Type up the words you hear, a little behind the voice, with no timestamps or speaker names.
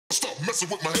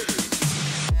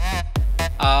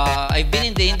I've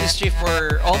been in the industry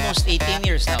for almost 18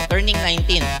 years now, turning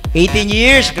 19. 18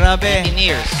 years, grabe. 18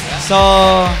 years. So,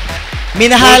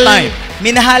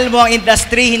 minahal mo ang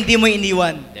industry, hindi mo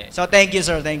iniwan. So, thank you,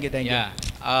 sir. Thank you. Yeah.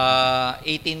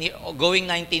 18 going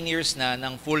 19 years na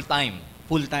ng full-time.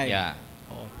 Full-time. Yeah.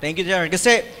 Oh, thank you, sir.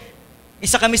 Kasi,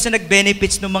 isa kami sa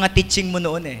nag-benefits ng mga teaching mo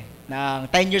noon eh.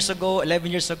 Ng 10 years ago, 11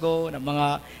 years ago, ng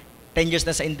mga 10 years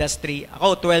na sa industry.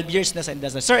 Ako, 12 years na sa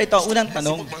industry. Sir, ito, unang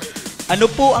tanong. Ano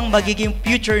po ang magiging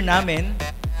future namin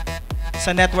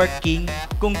sa networking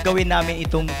kung gawin namin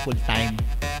itong full-time?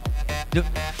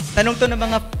 Tanong to ng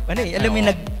mga, alam mo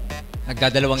yung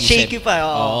nagdadalawang isip. shaky pa.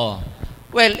 Oo.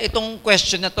 Well, itong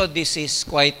question na to, this is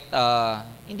quite,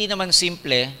 hindi naman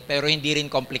simple, pero hindi rin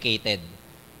complicated.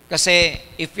 Kasi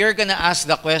if you're gonna ask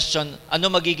the question, ano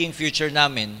magiging future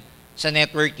namin sa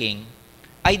networking,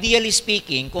 ideally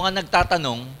speaking, kung ang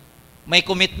nagtatanong, may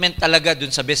commitment talaga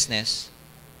dun sa business,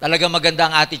 talagang maganda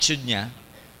ang attitude niya,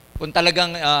 kung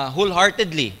talagang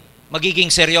wholeheartedly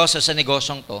magiging seryoso sa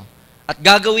negosyong to, at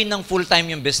gagawin ng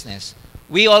full-time yung business,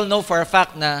 we all know for a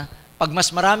fact na pag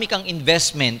mas marami kang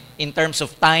investment in terms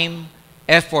of time,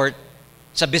 effort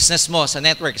sa business mo, sa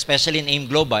network, especially in AIM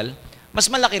Global, mas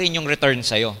malaki rin yung return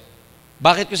sa'yo.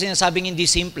 Bakit ko sinasabing hindi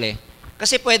simple?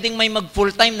 Kasi pwedeng may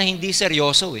mag-full-time na hindi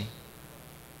seryoso eh.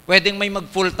 Pwedeng may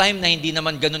mag-full-time na hindi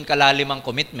naman ganun kalalim ang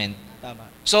commitment. Tama.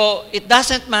 So, it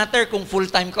doesn't matter kung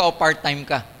full-time ka o part-time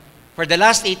ka. For the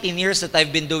last 18 years that I've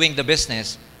been doing the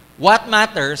business, what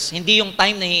matters, hindi yung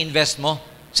time na i-invest mo.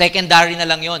 Secondary na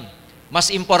lang yon. Mas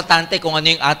importante kung ano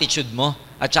yung attitude mo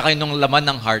at saka yung laman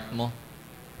ng heart mo.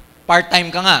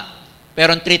 Part-time ka nga,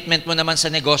 pero ang treatment mo naman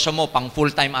sa negosyo mo, pang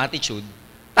full-time attitude,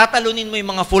 tatalunin mo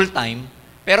yung mga full-time,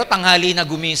 pero tanghali na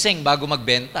gumising bago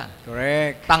magbenta.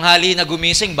 Correct. Tanghali na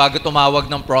gumising bago tumawag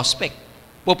ng prospect.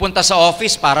 Pupunta sa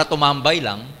office para tumambay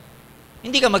lang,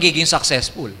 hindi ka magiging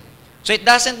successful. So it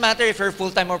doesn't matter if you're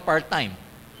full-time or part-time.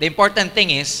 The important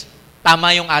thing is,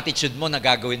 tama yung attitude mo na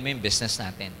gagawin mo yung business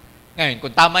natin. Ngayon,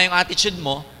 kung tama yung attitude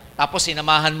mo, tapos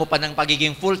sinamahan mo pa ng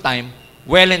pagiging full-time,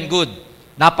 well and good.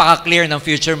 Napaka-clear ng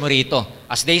future mo rito.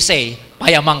 As they say,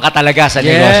 payaman ka talaga sa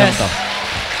negosyong to.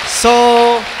 So,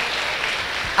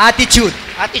 attitude.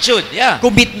 Attitude, yeah.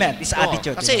 Commitment is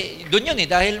attitude. Kasi doon yun eh,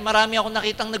 dahil marami akong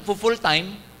nakitang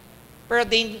nagpo-full-time, pero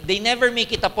they never make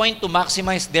it a point to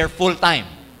maximize their full-time.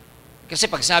 Kasi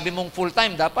pag sabi mong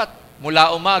full-time, dapat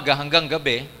mula umaga hanggang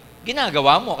gabi,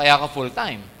 ginagawa mo, kaya ka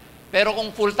full-time. Pero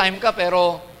kung full-time ka,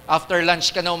 pero after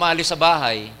lunch ka na umalis sa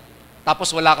bahay,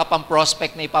 tapos wala ka pang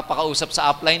prospect na ipapakausap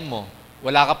sa upline mo,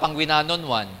 wala ka pang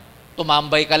one-on-one,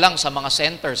 tumambay ka lang sa mga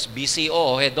centers, BCO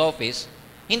o head office,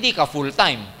 hindi ka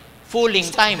full-time.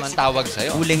 Fooling time ang tawag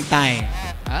sa'yo. Fooling time.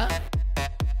 Ha?